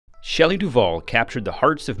Shelley Duvall captured the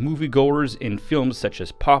hearts of moviegoers in films such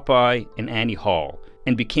as Popeye and Annie Hall,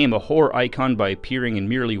 and became a horror icon by appearing in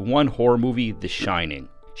merely one horror movie, The Shining.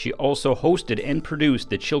 She also hosted and produced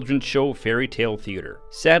the children's show Fairy Tale Theater.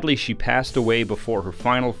 Sadly, she passed away before her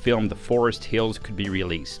final film, The Forest Hills, could be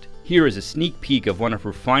released. Here is a sneak peek of one of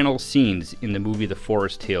her final scenes in the movie The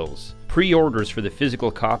Forest Hills. Pre-orders for the physical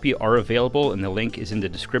copy are available and the link is in the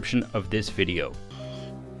description of this video.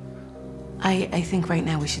 I think right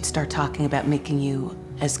now we should start talking about making you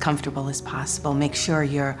as comfortable as possible. Make sure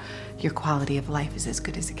your quality of life is as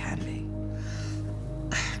good as it can be.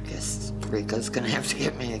 I guess Rico's gonna have to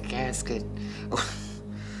get me a casket. No,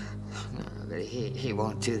 but he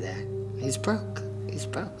won't do that. He's broke. He's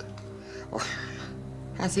broke.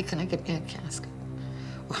 How's he gonna get me a casket?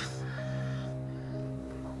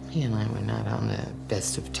 He and I were not on the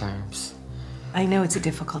best of terms. I know it's a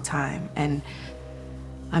difficult time, and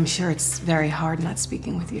I'm sure it's very hard not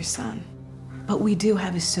speaking with your son. But we do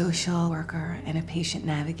have a social worker and a patient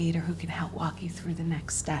navigator who can help walk you through the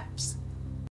next steps.